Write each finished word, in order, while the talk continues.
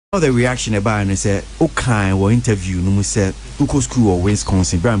the reaction about and say, okay, or interview, no, say, Uko school or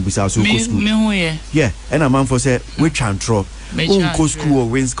Wisconsin, Brand Busa, so school. Yeah, and a man for say, which and trop. Uko school or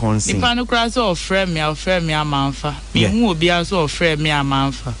Wisconsin. If I no cross or friend me, I'll friend me a manfa. Me who will be also friend me a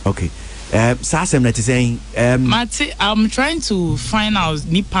manfa. Okay. Sasem that is saying, Mati, I'm trying to find out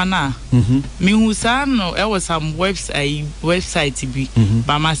Nipana. Me who say no, there was some website to be,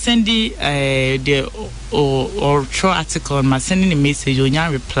 but my sending the or throw article, my sending a message or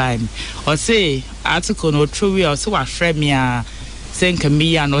you reply me or say article no true we or so a friend me a saying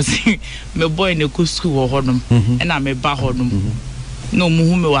me and or say me boy in the school or honum, and I'm a bar honum. No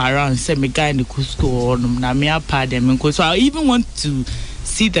muhume around say me guy in the school or honum. Na me a pardon me, so I even want to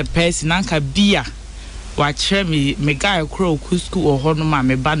see the person anka bia watch me guy crow school or honum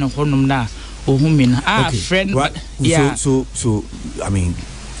me ban honum na ohumina friend right. Yeah so I mean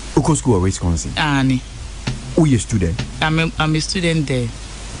Uko school or Wisconsin ani who you student I'm a student there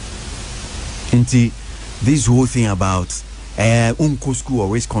into this whole thing about Uko school or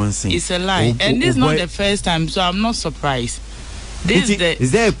Wisconsin it's a lie and this is not the first time so I'm not surprised.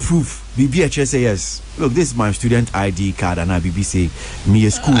 Is there a proof? BBH say yes. Look, this is my student ID card, and I BBC me a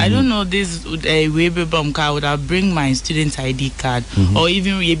school. I don't know this Weibo bomb card would have bring my student ID card or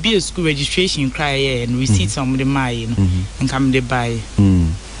even be a school registration cry and receipt some of the mine and come to buy.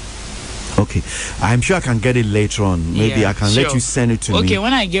 Okay, I'm sure I can get it later on. Maybe I can let you send it to me. Okay,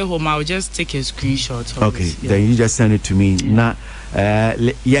 when I get home, I'll just take a screenshot. Okay, then you just send it to me. Now,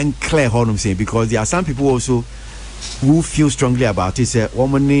 young Claire Hornum saying because there are some people also who feel strongly about it. Say,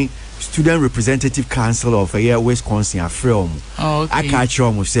 woman, student representative council of Wisconsin are from. Oh, okay. I catch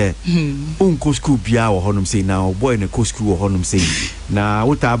you say, unko school bia or honum say now, boy in a co school or honum say. Now,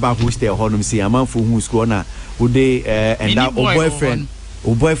 what about who stay or honum say, a man for who's gonna, would they, and that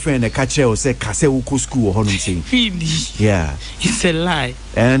boyfriend, a catcher or say, Kase uko school or honum say. Really? Yeah. It's a lie.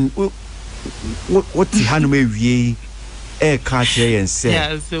 And what the Hanume we catcher and say.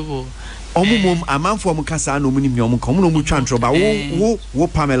 Yeah, so. A man from Casa no minimum common no chantro, but wo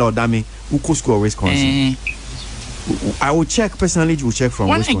Pamela Odame, Uko school or Wisconsin. I will check personally. You will check from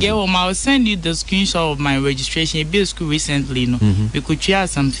when Wisconsin. I get home, I'll send you the screenshot of my registration. It be a school recently, no. We could share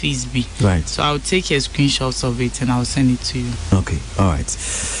some fees be right. So I'll take a screenshots of it and I'll send it to you. Okay, all right.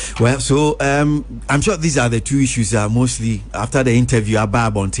 Well, so I'm sure these are the two issues. Mostly after the interview,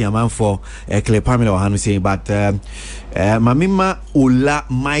 about on Tiaman for Claire Pamela Odame saying, but Mamima Ola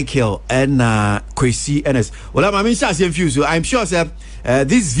Michael and Kwesi Ernest. Well, I'm sure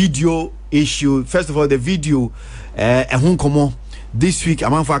this video issue. First of all, the video. This week,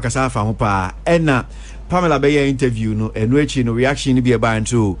 I'm for Kasafa and Pamela Bayer interview, no, and which reaction to be about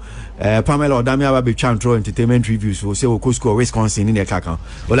to Pamela Odame about Chantro Entertainment Reviews for say Cusco, Wisconsin in the Kakan.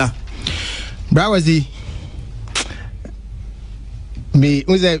 Hola, Brawazi. Me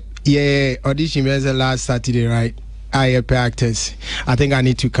was a audition was the last Saturday, right? I practice. I think I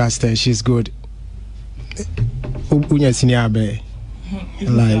need to cast her. She's good.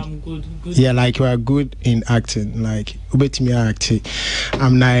 Like good. Yeah, like you are good in acting. Like me acting.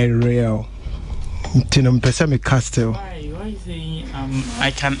 I'm not real. Why you saying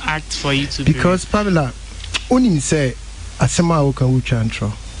I can act for you to because be Pamela only say asema wo kan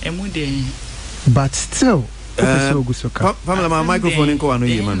chantro. But still Pamela my microphone in ko anu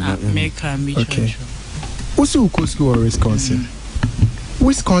yi man. Make me okay. Also go school or Wisconsin.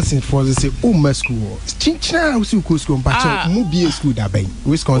 Wisconsin for the say my school. Chinchina also go school but mu be a school that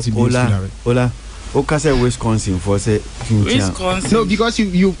Wisconsin be a school that Ola. Okase Wisconsin for say Wisconsin. No, because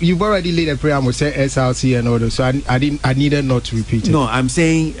you've already laid a prayer and say SLC and all that, so I needed not to repeat it. No, I'm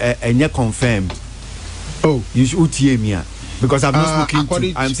saying and you're confirmed. Oh, you should hear me because I've not spoken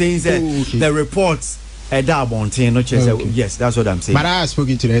to. I'm saying that the reports yes, that's what I'm saying. But I have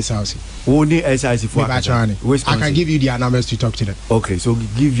spoken to the SLC. Only SLC for I can give you their numbers to talk to them. Okay, so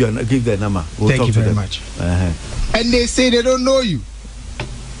give the number. Thank you very much. And they say they don't know you.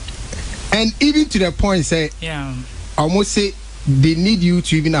 And even to the point, say, almost say they need you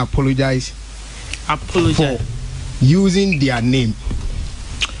to even apologize for using their name.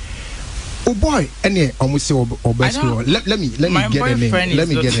 Oh boy, and almost say let me get a name. Let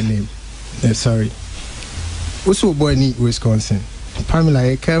me get a name. Sorry. Also, boy, need Wisconsin.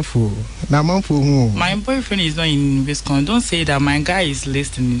 Pamela, careful. Now, my boyfriend is not in Wisconsin. Don't say that. My guy is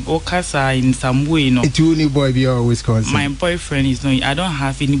listening. Okasa in some way, no. It's only boy be or Wisconsin. My boyfriend is not. I don't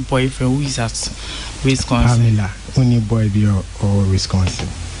have any boyfriend who is at Wisconsin. Pamela, only boy be or Wisconsin.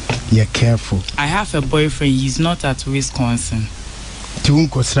 You're careful. I have a boyfriend. He's not at Wisconsin. To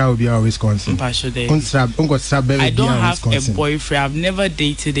Unkosra be or Wisconsin. I don't have a boyfriend. I've never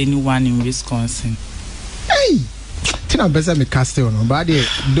dated anyone in Wisconsin. Hey. Tina better me Castle no, but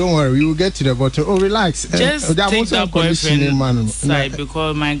don't worry, we will get to the bottom. Oh, relax. Just take that boyfriend side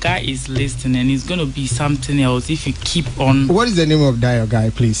because my guy is listening and it's going to be something else if you keep on. What is the name of that guy,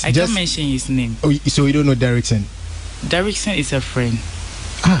 please? I can't mention his name. Oh, so you don't know Derrickson? Derrickson is a friend.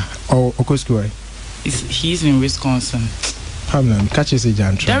 He's in Wisconsin. Pamela, catch us a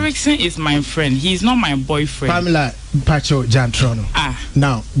Jantron. Derrickson is my friend. He's not my boyfriend. Pamela, Pacho Jantrono.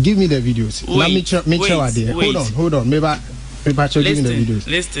 Now, give me the videos. Hold on. Maybe Pacho, give me the videos.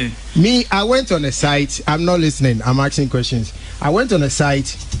 Listen. Me, I went on a site. I'm not listening. I'm asking questions. I went on a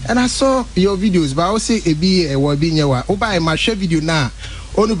site and I saw your videos. But I will say, Oba, my share video now.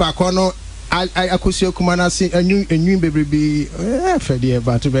 Onu bakono. I could see Kumana say a new baby.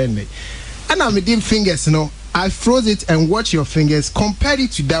 And I'm doing fingers, I froze it and watch your fingers, compare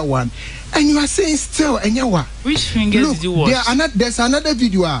it to that one, and you are saying still, and you are. Which fingers did you watch? There's another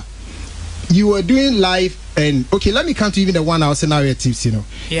video. You were doing live, and okay, let me come to even the one I was saying now you're tipsy,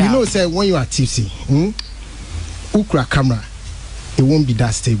 Yeah. You know, say when you are tipsy, Ukra camera, it won't be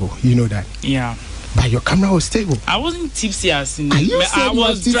that stable. You know that. Yeah. But your camera was stable. I wasn't tipsy as in. I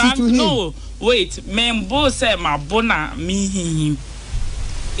was drunk. No, wait. Man, both said my bona me him.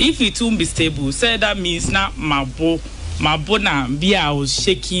 If it won't be stable, say that means not my bona be I was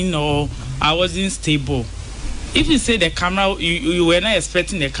shaking or I wasn't stable. If you say the camera, you were not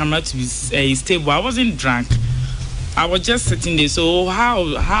expecting the camera to be stable. I wasn't drunk. I was just sitting there. So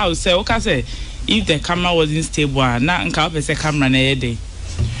how say okay say if the camera wasn't stable, now nka say camera na day.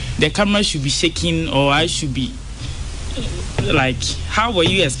 The camera should be shaking or I should be like, how were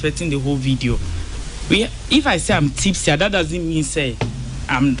you expecting the whole video? If I say I'm tipsy, that doesn't mean say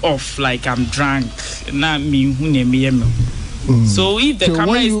I'm off, like I'm drunk. Not me. So if the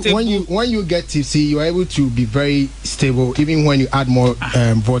camera is stable, when you get tipsy, you are able to be very stable, even when you add more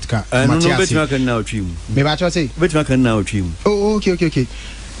vodka. No, bet you can now trim. Maybe I say. Bet you can now trim. Oh, okay.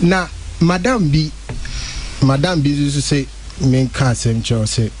 Now, Madame B used to say, "Men can't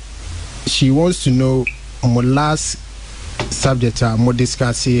say." She wants to know my last subject. More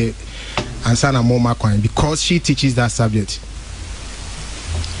discuss here, and sana more because she teaches that subject.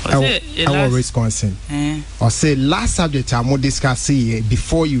 Our Wisconsin. Or say last subject I'm more discuss here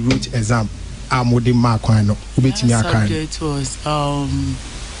before you wrote exam. I'm more the mark one. Subject was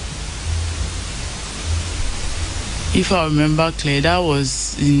if I remember clear, that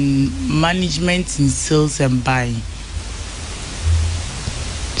was in management in sales and buying.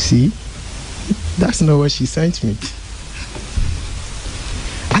 See, that's not what she sent me.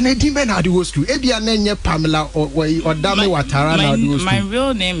 And I didn't know how to go school. Ebi anenye Pamela or Odame Watara now do school. My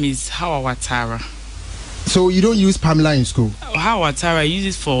real name is Hawa Watara. So you don't use Pamela in school? Hawa Watara, I use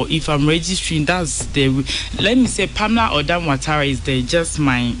it for if I'm registering. That's the. Let me say Pamela Odame Watara is just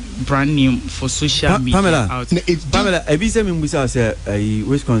my brand name for social media. Pamela, Pamela, I be saying we say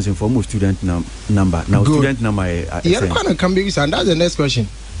Wisconsin for most student number. Now good. Student number. Yeah, come be and that's the next question.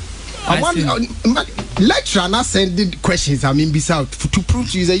 I want lecturer not sending questions. I mean, beside to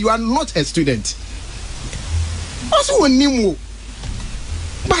prove to you that you are not a student. Also, name,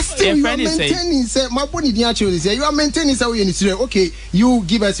 but still you are maintaining. Say, my body didn't actually say you are maintaining. Say, you student. Okay, you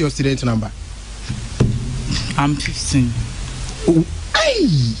give us your student number. I'm 15. Oh,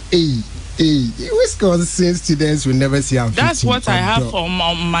 hey. Wisconsin students will never see I'm 15. That's what I have on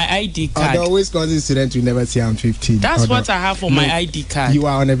my ID card. Although Wisconsin students will never see I'm 15. That's what I have on my ID card. You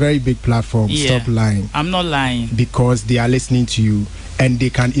are on a very big platform. Yeah, stop lying. I'm not lying. Because they are listening to you and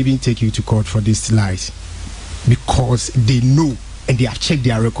they can even take you to court for these lies. Because they know and they have checked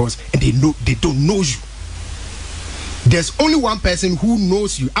their records and they know they don't know you. There's only one person who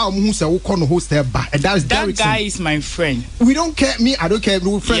knows you. And that guy is my friend. We don't care. Me, I don't care.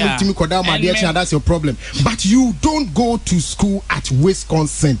 No friend with me, that's your problem. But you don't go to school at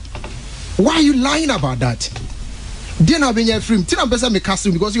Wisconsin. Why are you lying about that? Then I've been your friend.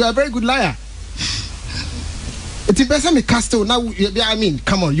 Because you are a very good liar. Now, I mean,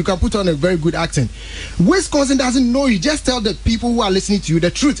 come on, you can put on a very good accent. Wisconsin doesn't know you. Just tell the people who are listening to you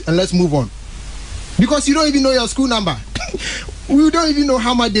the truth and let's move on. Because you don't even know your school number. We don't even know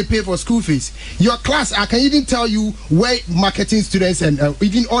how much they pay for school fees. Your class, I can even tell you where marketing students and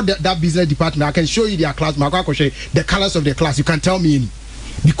even all that business department, I can show you their class, the colors of their class. You can tell me any.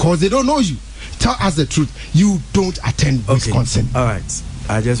 Because they don't know you. Tell us the truth. You don't attend Wisconsin. All right.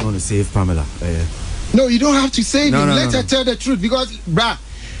 I just want to save Pamela. No, you don't have to save him. Let her tell the truth. Because, bruh,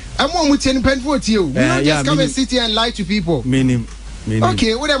 I'm one with 10 pen for you. We don't just come and sit here and lie to people. Meaning.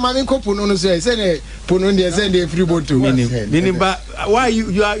 Okay, what am I mean? Pono say send a free boat to meaning, but why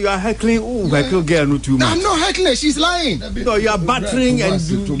you are heckling? Oh, heckle girl, no too much. I'm not heckling. She's lying. No, you are battering and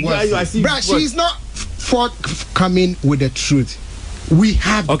you are. Bruh, she's not. forthcoming with the truth. We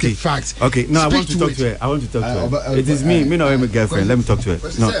have the facts. Okay, no, I want to talk to her. It is me no, I'm a girlfriend. Let me talk to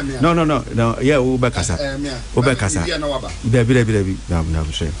her. No. Yeah, Uber Casa. Baby. No,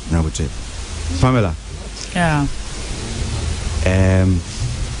 Pamela. Yeah.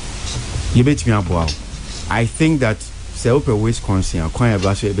 You bet me about. I think that say open Wisconsin, acquire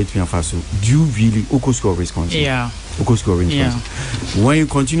basso between faso. Do you really score Wisconsin? Yeah. Score Wisconsin. Yeah. When you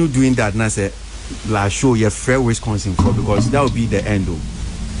continue doing that, now say la show your fair Wisconsin for because that will be the end though.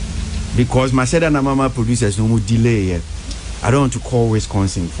 Because my said and mama producers no more delay here. I don't want to call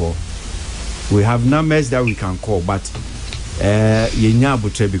Wisconsin for. We have numbers that we can call, but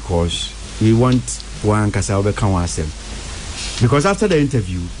because we want one Kasaobe can answer. Because after the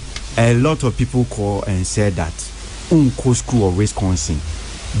interview, a lot of people call and said that unko school or Wisconsin.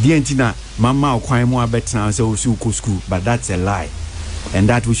 The antina mama or kwai more better and say unko school, but that's a lie. And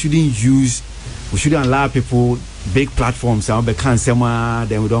that we shouldn't allow people big platforms then we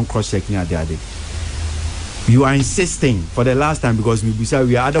don't cross check near the other. You are insisting for the last time because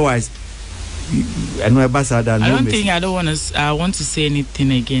we are otherwise I don't want to say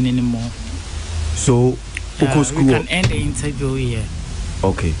anything again anymore. So we can end the interview here.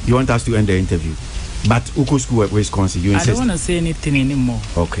 Okay, you want us to end the interview, but Uko School at Wisconsin, you insist. I don't want to say anything anymore.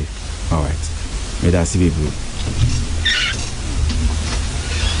 Okay, all right. May that see you.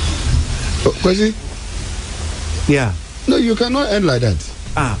 Kwesi? Yeah. No, you cannot end like that.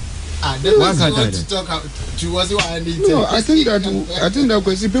 Why can't I talk to us? No, I think that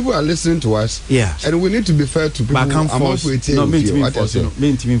Kwesi, people are listening to us. Yeah. And we need to be fair to people.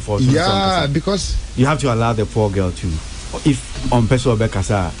 Yeah, because you have to allow the poor girl to. If on Peso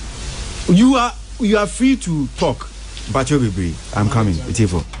Bekasa, you are free to talk, but you'll be brave. I'm coming. It's here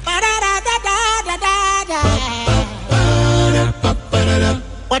for.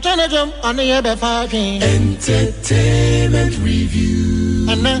 Entertainment review.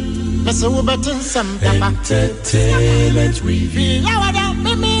 Entertainment review.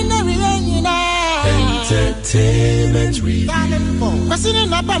 Entertainment review.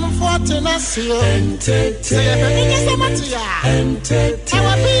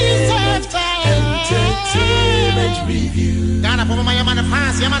 Entertainment review.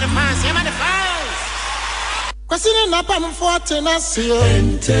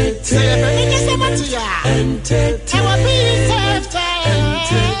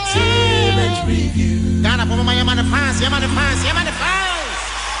 Entertainment review.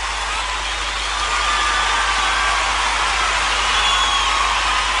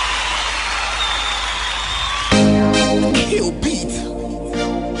 Yo, Pete.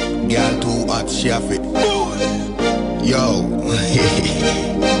 Girl too hot, she have it. Yo.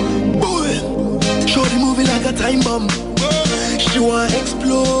 Boy. Shorty moving like a time bomb. She want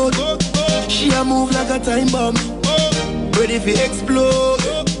explode. She a move like a time bomb. Ready for explode.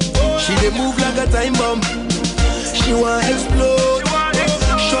 She dey move like a time bomb. She want explode.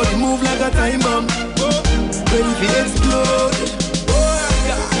 Shorty move like a time bomb. Ready for explode.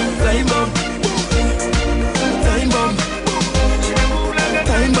 Time bomb. Time bomb.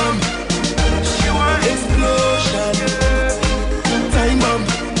 Time bomb. Explosion. Time bomb.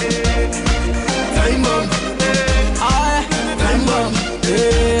 Time bomb. Time bomb.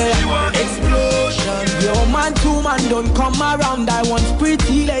 Explosion. Yo, man, two man don't come around. I want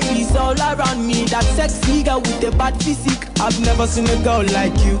pretty ladies all around me. That sexy girl with the bad physique. I've never seen a girl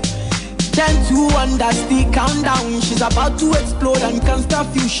like you. 10 to 1, that's the countdown. She's about to explode and can't stop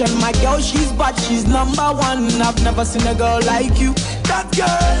fusion. My girl, she's bad, she's number one. I've never seen a girl like you. That girl,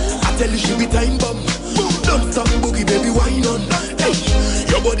 I tell you she be time bomb. Don't stop boogie, baby, wine on. Hey,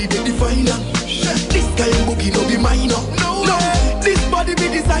 your body they definer. This kind of boogie no be minor. No, this body be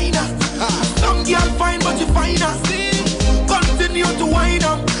designer. Some girl fine but you finer. Continue to wine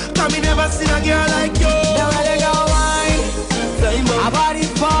up. Cause me never seen a girl like you. Now let her wine. Time bomb. Her body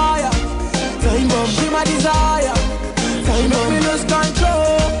fire. Time bomb. She my desire. Time bomb. Make me lose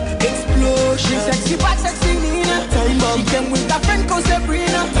control. Explosion. She sexy but sexy Nina. Time bomb. She came with her friend called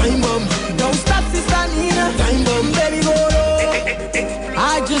Sabrina. Time bomb. Don't stop, sister Nina. Time bomb. Baby, go low.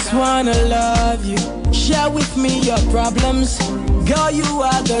 I just wanna love you. Share with me your problems. Girl, you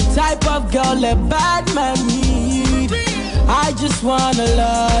are the type of girl a bad man need. I just wanna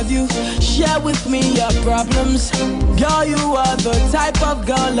love you. Share with me your problems. Girl, you are the type of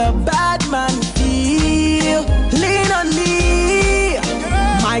girl a bad man feel. Lean on me.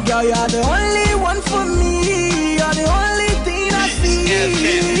 My girl, you're the only one for me. You're the only thing I see.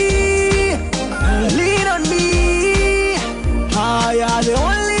 Lean on me. Ah, you're the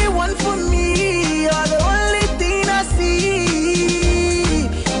only one for me. You're the only thing I see.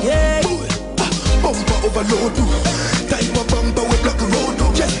 Yeah. Bumper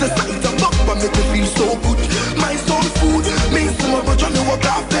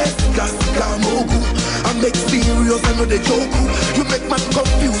make serious, I know they joke. You make man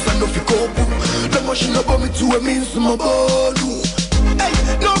confused, I know if you go. The machine about me to a means my body. Hey,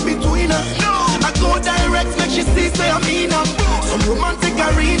 no between her. I go direct, make she see, say I mean her. Some romantic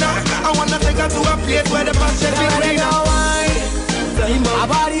arena. I wanna take her to a place where the passion is real. Time bomb,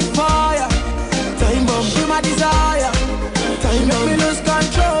 body fire. Time bomb, be my desire. Time bomb, make me lose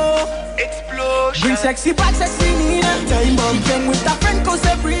control. Explosion. Bring sexy back, sexy Nina. Time bomb, gang with a friend called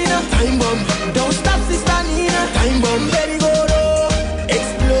Sabrina. Time bomb, don't stop, sister Nina. Time bomb, let it go low.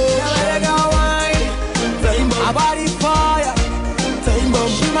 Explosion. Time bomb, body fire. Time bomb,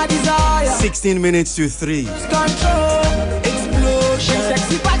 be my desire. 16 minutes to 3. Control. Explosion. Bring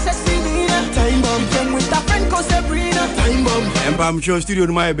sexy back, sexy Nina. Time bomb, gang with a friend called Sabrina. Time bomb. And I'm sure studio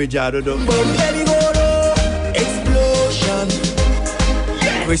to my bejado. Let it go low. Explosion.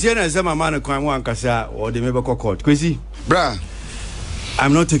 Question is a man of crime one casa or the member court. Kwesi, Bruh.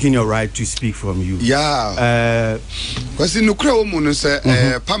 I'm not taking your right to speak from you. Yeah. Kwesi nukre woman say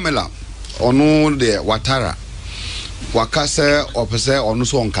Pamela ono de Watara. Wakase opese ono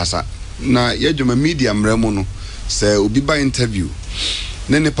so onkasa. Na yedwuma media mremu no say obi ba interview.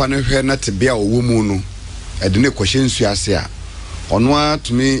 Ne nipa ne hwe na te bia owo mu no. E de ne kwehye nsuase a. Ono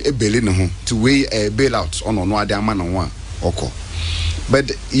atumi ebeli ne ho to weigh a bailout on ono ade ama no ho a okọ. But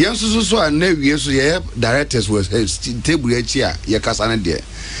so and now so yeah directors was table here ye kasa na de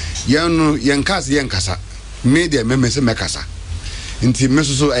yen kasa media me se me kasa nti me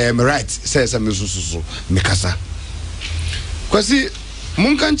so I am right say me so me kasa kwasi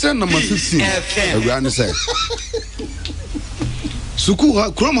mun kan tell number 15 agran say suku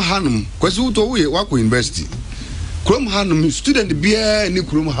krom hanum kwasi uto we wako university krom hanum student bia ni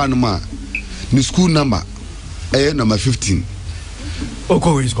krom hanum a ni school number number 15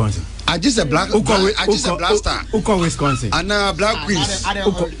 Oko, Wisconsin. I just a black star. Oko, Wisconsin. And black queens.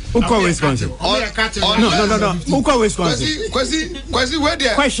 Oko, Wisconsin. No. Oko, Wisconsin. Kwesi, where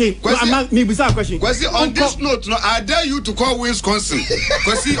there? Question. Me bizarre question. Kwesi, on this note, no, I dare you to call Wisconsin.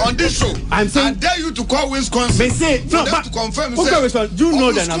 Kwesi, on this show, I dare you to call Wisconsin. They say no, but to confirm. Oko, Wisconsin. Do you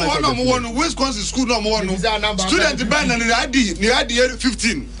know the number? Number one, Wisconsin school number one. Student band and the ID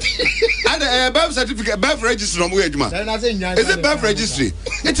 15. And a birth certificate, birth registry. Is it birth registry?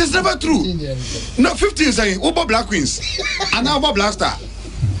 It is never true. No, 15 saying Uber Black Queens and now Uber Black Star.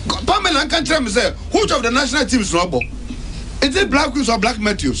 Pamela can tell me say which of the national teams no? Is it Black Queens or Black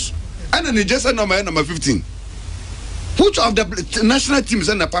Matthews? And then he just said number 15. Which of the national teams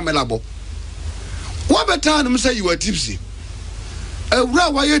and the Pamela Bo? What better than say you were tipsy?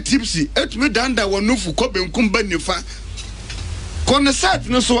 Why you tipsy? Et me danda wa nufu kobe nkumba nifa. Konesat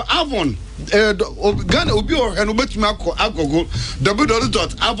no so Avon. Ghana will be or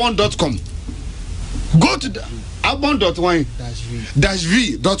www.avon.com. Go to avon.v.com.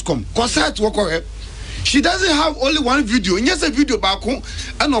 Concert work. She doesn't have only one video. And yes, a video back home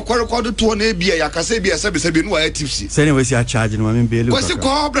and no quarter to an ABA. Yakasabia Sabi no tipsy. So anyway, you are charging my bail. What's the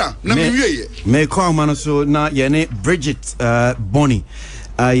cobra? May call man so now Yene Bridget Bonnie.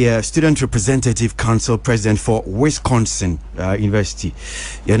 Student Representative Council President for Wisconsin University.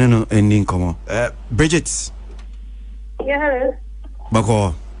 Bridget. Yeah, hello.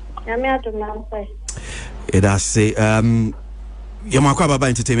 Bako. I'm here to say. It has say Yamakwa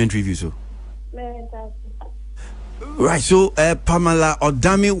Entertainment Review so. Right, so Pamela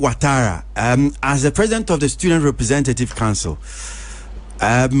Odame Watara, as the president of the Student Representative Council,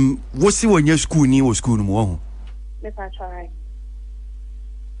 what's when your school new school no?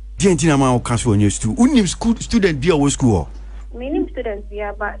 Gentina ma council on your school. Unim school student be our school. Meaning students,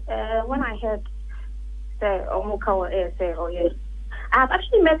 yeah, but when I heard say Omukawa say, oh yes, I have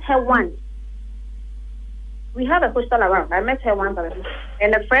actually met her once. We have a hostel around. I met her once,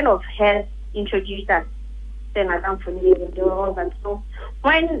 and a friend of hers introduced us. Then I don't familiar with the all that. So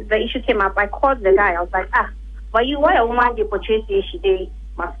when the issue came up, I called the guy. I was like, but you why a woman they portray say she did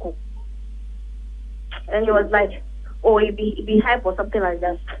my school? And he was like, oh, it be hype or something like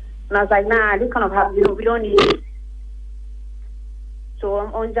that. And I was like, nah, this kind of have, we don't need it. So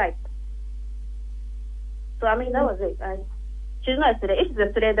I'm on site. So I mean, that was it. She's not a student. If she's a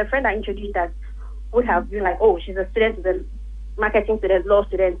student, the friend I introduced us would have been like, oh, she's a student, the marketing student, law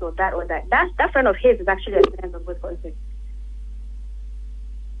student, or that or that. That friend of his is actually a student of Wisconsin.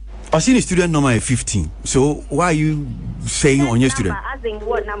 I've seen a student number 15. So why are you saying on your student? As in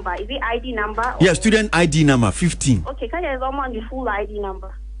what number? Is it ID number? Yeah, student ID number 15. Okay, can you tell me the full ID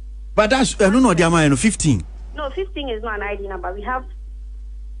number? But that's I don't know the amount 15. No, 15 is not an ID number. We are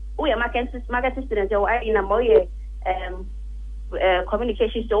marketing students. Our ID number,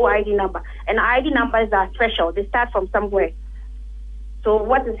 communications, our ID number, and ID numbers are threshold. They start from somewhere. So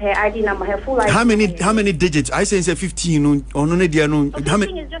what is her ID number? Her full ID. How many digits? I say it's 15 or no idea no.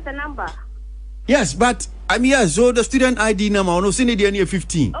 15 is just a number. Yes, but I mean yes, so the student ID number no say near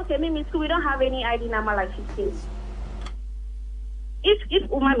 15. Okay, maybe school we don't have any ID number like 15. If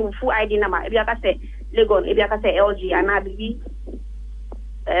woman with full ID number, if you can say Legon, if you can say LG and I BB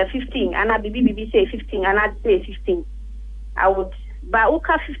 15 and I BB say 15 and I say 15. I would, but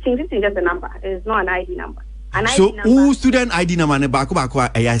Uka 15 is just a number. It's not an ID number. So who student ID number ne back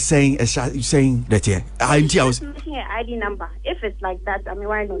are saying that here I was making an ID number. If it's like that, I mean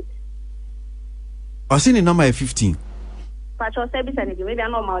why not? I seen the number 15. But your service and maybe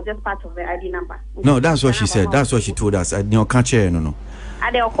I'm not just part of the ID number. No, that's what she said. That's what she told us. I can't share no.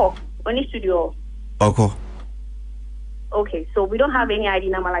 Are they okay? Only studio. Okay. Okay, so we don't have any ID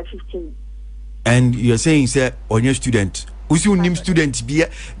number like 15. And you're saying say on your student Usi unim student be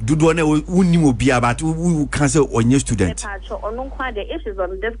do do na unim obi about who cancel on your student. If she's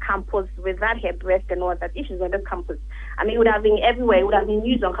on this campus without her breast and all that, if she's on this campus, I mean, it would have been everywhere. It would have been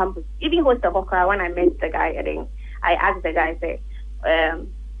news on campus. Even host of Okra, when I met the guy, I asked the guy, say,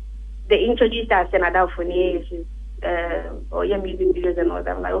 they introduced us and Adolphine, she's or your music videos and all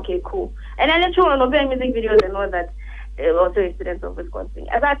that. I'm like, okay, cool. And then later on, over music videos and all that, also a student of Wisconsin.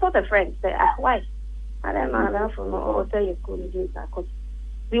 As I told a friend, say, why? I don't know. Tell your school because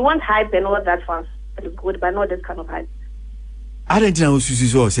we want hype and all that for us. It's good, but not this kind of hype. I don't know what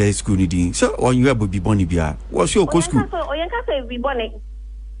you say school needing. So on you will be born bia. What's your school? Oh, you can say be born,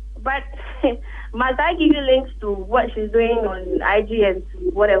 but must I give you links to what she's doing on IG and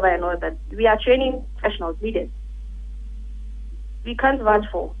whatever and all that? We are training professionals, leaders. We can't vouch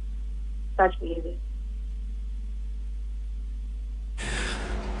for such behavior.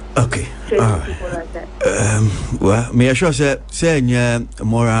 Okay. Well, may I sure say in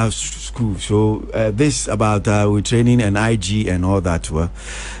moral school. So this about with training and IG and all that. Well,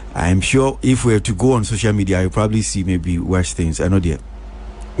 I'm sure if we were to go on social media, you probably see maybe worse things. I know dear.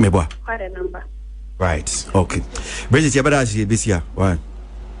 Maybe quite a number. Right. Okay. Bridget, you better see this year. Why?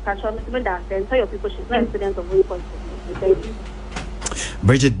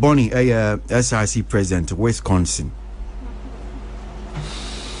 Bridget Bonnie, SRC president, Wisconsin.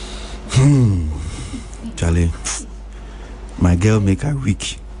 Charlie, my girl make her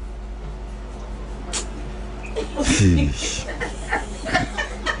weak.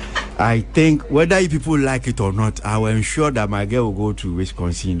 I think whether you people like it or not, I will ensure that my girl will go to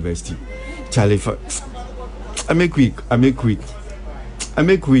Wisconsin University. Charlie, I make weak,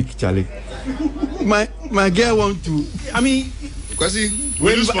 Charlie. My girl want to. I mean.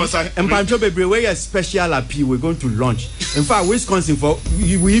 When a special appeal we're going to launch. In fact, Wisconsin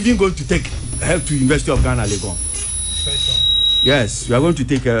we're even going to take her to University of Ghana Legon. Yes, we are going to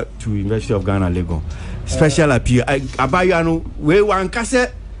take her to University of Ghana Legon. Special appeal. Abayano, we want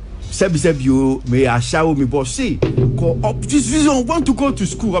cassette. Sebisebio may I show me boss say this reason want to go to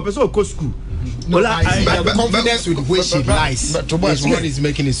school. I person go school. No, the confidence with which she lies is what is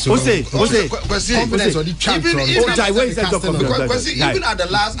making it so. Confidence or the chance from. Even at the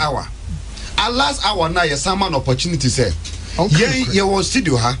last hour, now you someone opportunity say. You was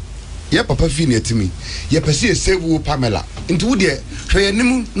studio ha. Yeah, Papa Fini to me. You perceive save Pamela. Into the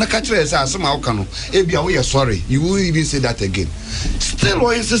Trainim Nakatra some outcome. If you are sorry, you will even say that again. Still,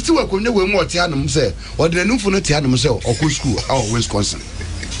 I insist to work when they were more Tianum say, or the new for Tianum say, or school, or Wisconsin.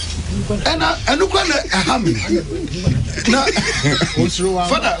 And I look at Hammy. Now,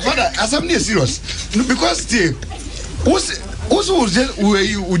 Father, as I'm near serious, because Steve, also was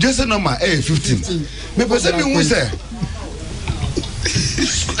just a number 15. Maybe we say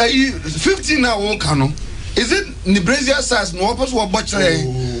 15 now walk on. Is it Nebraska size no opposite what butcher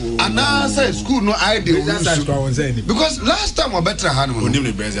and now say school no idea because last time we better had one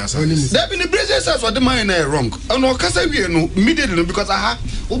Nebraska size there been Nebraska size what the man wrong and no kasa we no immediately because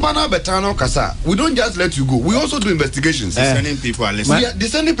ubana better no kasa we don't just let you go we also do investigations sending people are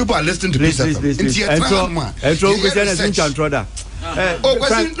listening people are listening to people and oh,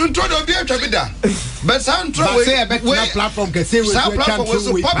 question don't try to be a trapida. But some trouble say a better platform can say platform was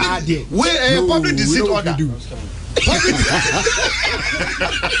a public where a public deceit order.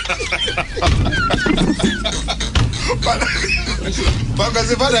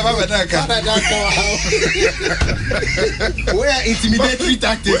 Because if I never where intimidatory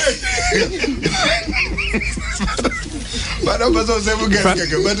tactics. But I'm also saying we'll get but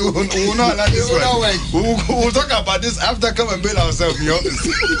we'll not allow this one. We'll talk about this after come and bail ourselves in the office.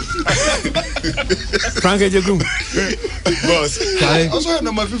 Frank Ejegum. Boss. Also have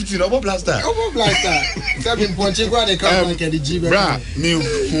number 15, Obo Blaster. Obo Blaster. Seven Ponche, where they come like the G. Bra, me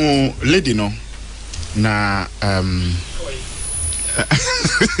lady no. Na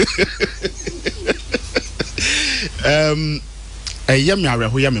Yam ya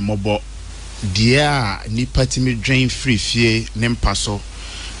reho ya me mobo dia nipa timi drain free fie ne mpaso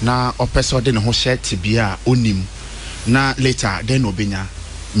na opese de ne ho shirt bia onim na later then obenya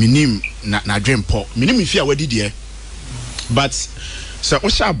minim na drain po minim fie awadi de but so o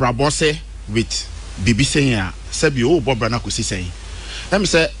sha brabo se with bibi saying ya sabi o bobra na kosi say let me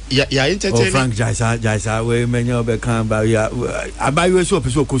say ya entertain Frank Jaisa we menyo be kan ba ya abayo so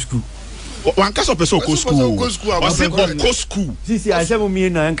opese ko school one case of person go school or say go school see I say me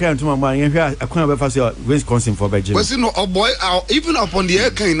na enkan to mama yen hwa akwan be fa say Wisconsin for Virginia but no oh boy even upon the air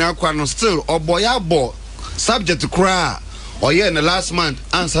kan na kwa no still oh boy abo subject to cry or yeah in the last month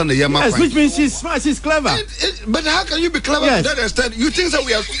answer the yama yes which means she's smart, she's clever but how can you be clever to that extent you think that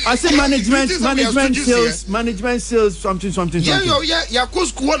we are I say management sales something yeah go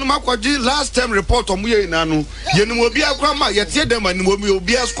school no makwaji last time report on we na no ye no obi akwa ma ye tie dem ani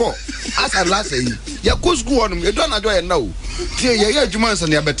obi score as at last year ya go school no e do na do ye na o tie ye adwuma nsa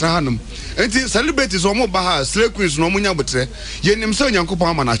na betra hanum enti celebrities o mo ba ha slay queens no mo nya botre ye nim se onyankopon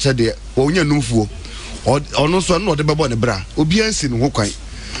ama na kyede wo nya numfuo ono so no de bebo ne bra obi ansi no kwan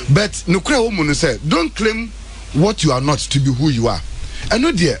but no kra wo mu no say don't claim what you are not to be who you are and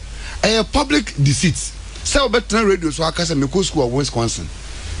no dear a public deceit say obetan radio so aka say me go school of Wisconsin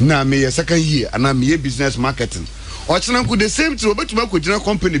na me second year and na me business marketing o chena ku the same thing obetuma ko gina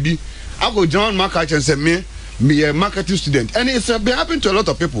company bi ago John marketing say me a marketing student and it's been happening to a lot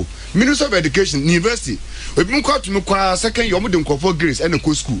of people. Minister of Education university we been called to me second year omudin for grace and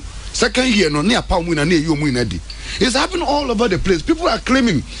go school second year no near palm na you mu na di it's happening all over the place. People are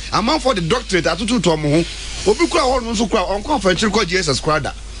claiming amount for the doctorate atutu to omo ho obi kura ho no so kura on conference call Jesus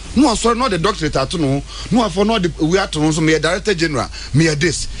kwada no so not the doctorate atu no for not the we atu no so me director general me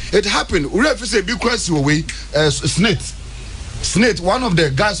this it happened we have to say big question away Snake, one of the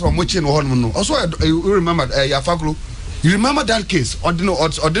guys from Mochin no. Also, you remember Yafaglo? You remember that case? Or didn't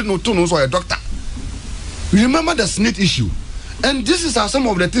know to know a doctor? You remember the snake issue? And this is how some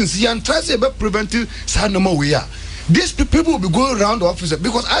of the things he and tries to preventive sign no more we are. These people will be going around the office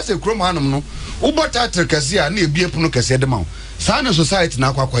because I say Chrome Hanum no. Ubata Kasia, near Bia Puno Kasia Demau. Sign a society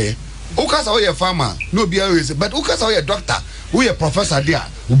now quaye. Ukas are a farmer, no beer is, but Ukas are a doctor, we a professor there,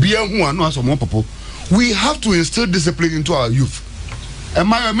 who be a one no some more people. We have to instill discipline into our youth. And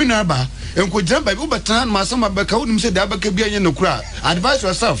my minaba, and could jump by Ubatan, my son, said no cry. Advise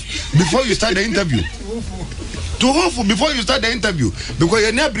yourself before you start the interview. To hopeful before you start the interview, because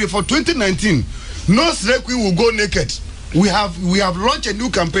you're never for 2019, no slave queen will go naked. We have launched a new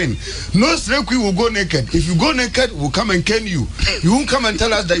campaign. No slave queen will go naked. If you go naked, we'll come and cane you. You won't come and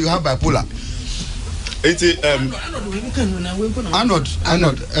tell us that you have bipolar. It's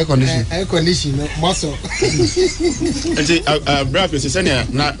Anod air condition muscle. Bravo is senior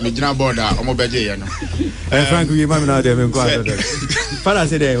not Mijana border or Mobaje no. Frank we mama na dem enko ado. Father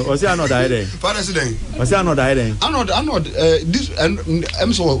say dem o say anod die dem. Father say dem. O say anod die dem. Anod this and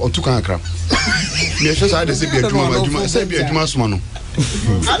em so otukan akra. Me sure say dey say be adwuma say be adwuma suma no.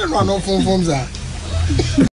 I don't know no forms are